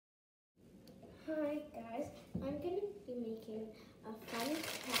Hi guys, I'm going to be making a fun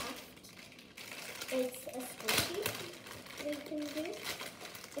craft. It's a squishy that you can do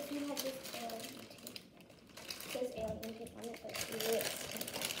if you have this alien tape. It says alien tape on it, but really it's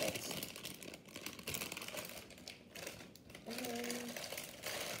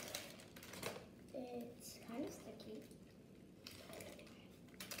it's kind of sticky.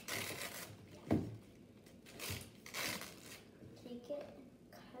 Take it,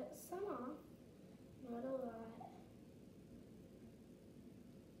 cut some off, not a lot.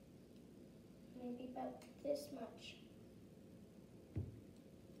 Maybe about this much.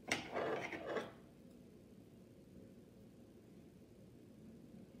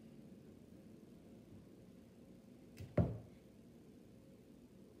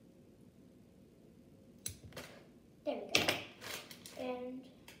 There we go. And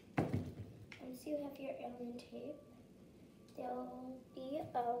once you have your alien tape, there'll be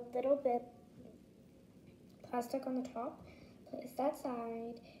a little bit plastic on the top. Place that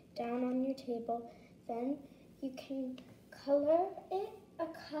side down on your table. Then you can color it a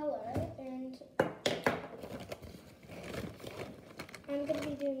color, and I'm going to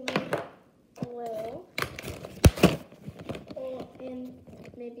be doing like blue and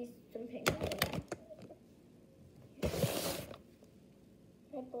maybe some pink.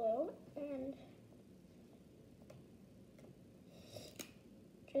 Blue and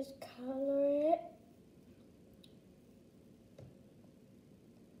just color it.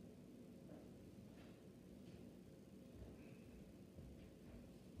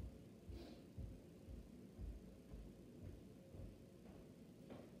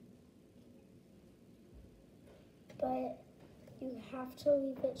 But you have to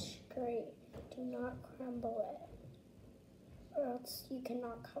leave it straight. Do not crumble it, or else you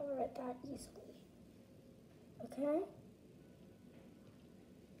cannot color it that easily. Okay?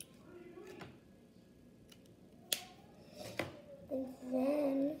 And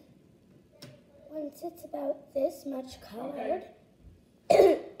then, once it's about this much colored,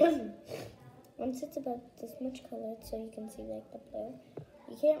 once it's about this much colored, so you can see like the blue,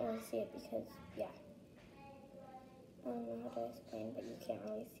 you can't really see it because, yeah. I don't know how to explain, but you can't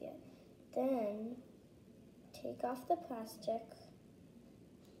really see it. Then, take off the plastic.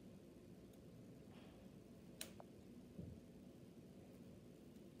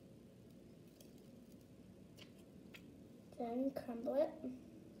 Then crumble it.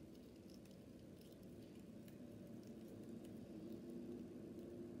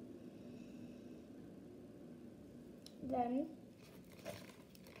 Then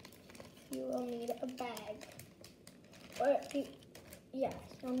you will need a bag. Or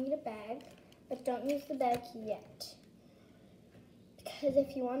you'll need a bag, but don't use the bag yet. Because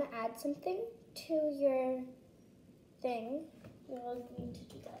if you want to add something to your thing, you'll need to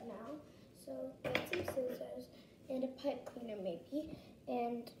do that now. So get some scissors and a pipe cleaner maybe,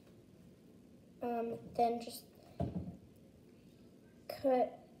 and then just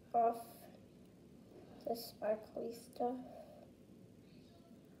cut off the sparkly stuff.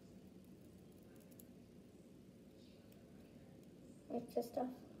 Like this stuff,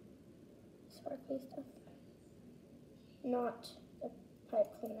 sparkly stuff, not the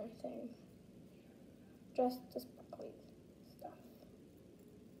pipe cleaner thing, just the sparkly stuff.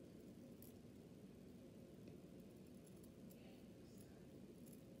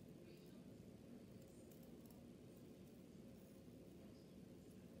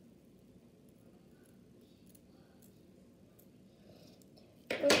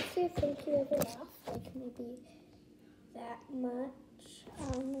 Once you think you have enough, like maybe that much,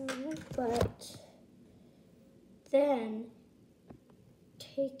 I don't know, but then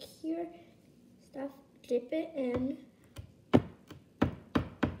take your stuff, dip it in,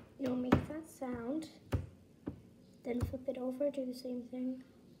 you'll make that sound, then flip it over, do the same thing.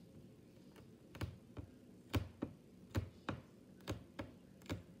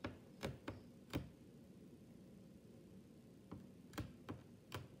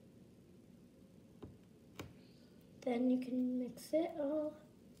 Then you can mix it all.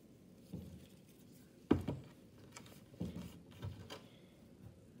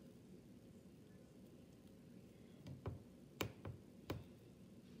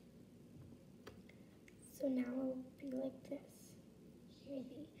 So now it'll be like this,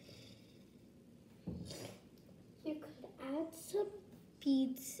 maybe. You could add some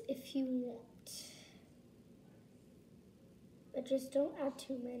beads if you want, but just don't add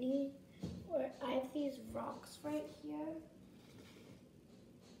too many. Or I have these rocks right here,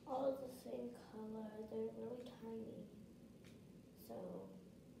 all the same color. They're really tiny. So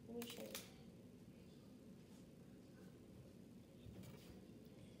let me show you.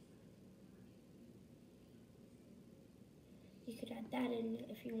 you could add that in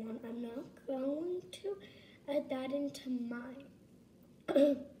if you want. I'm not going to add that into mine.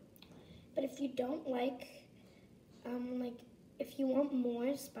 But if you don't like if you want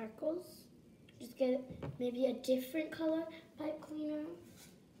more sparkles, just get maybe a different color pipe cleaner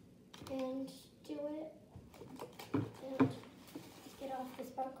and do it. And get off the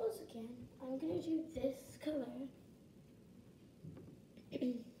sparkles again. I'm gonna do this color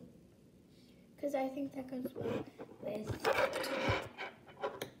because I think that goes well with.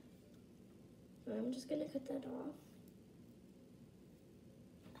 So I'm just gonna cut that off.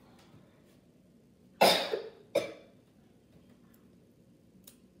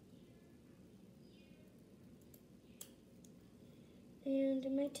 And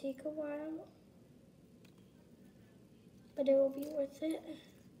it might take a while, but it will be worth it.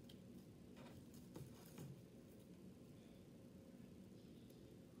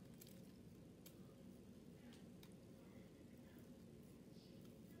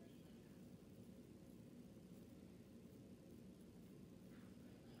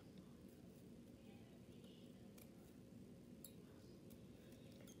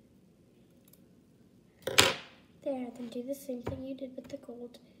 There, then do the same thing you did with the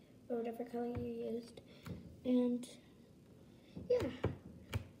gold, or whatever color you used. And yeah,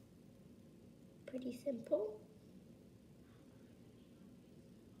 pretty simple.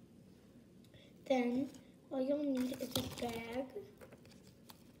 Then all you'll need is a bag.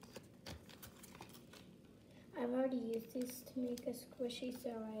 I've already used these to make a squishy, so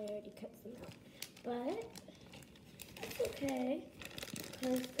I already cut them out. But it's okay,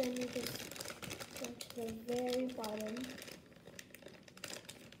 because then you just go to the very bottom.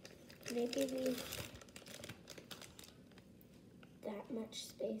 Maybe leave that much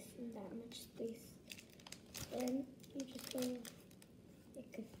space and that much space. Then you just go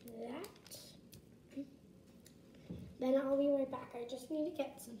like that. Then I'll be right back. I just need to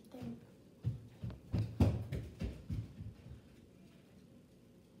get something.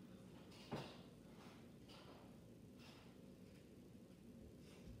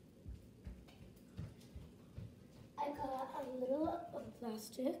 I got a little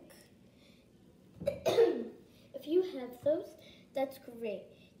plastic. If you have those, that's great.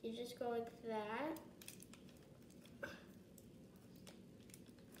 You just go like that.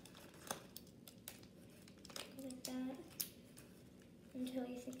 Like that until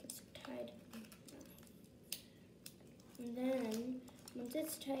you think it's tight enough. And then once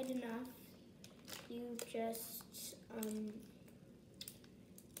it's tight enough, you just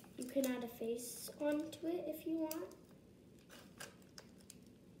you can add a face onto it if you want,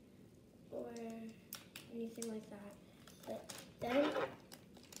 or anything like that. But then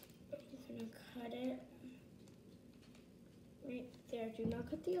you're gonna cut it right there. Do not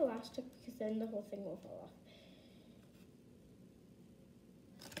cut the elastic because then the whole thing will fall off.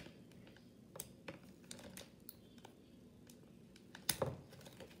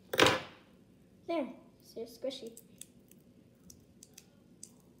 There, so squishy.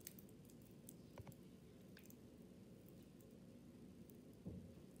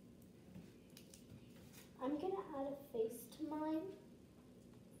 I'm gonna add a face to mine.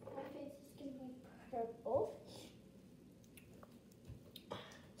 My face is gonna be purple.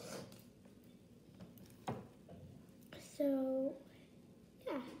 So,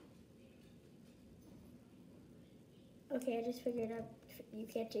 yeah. Okay, I just figured out you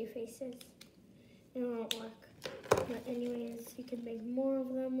can't do faces. It won't work. But anyways, you can make more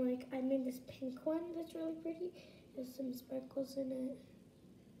of them. Like, I made this pink one that's really pretty. There's some sparkles in it.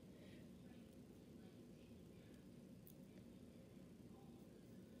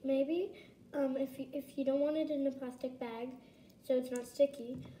 Maybe, if you don't want it in a plastic bag, so it's not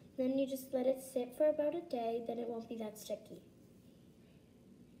sticky, then you just let it sit for about a day, then it won't be that sticky.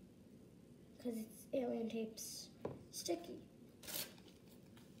 Because it's Alien Tape's sticky.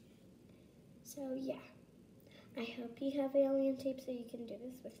 So yeah, I hope you have Alien Tape so you can do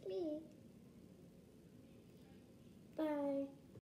this with me. Bye.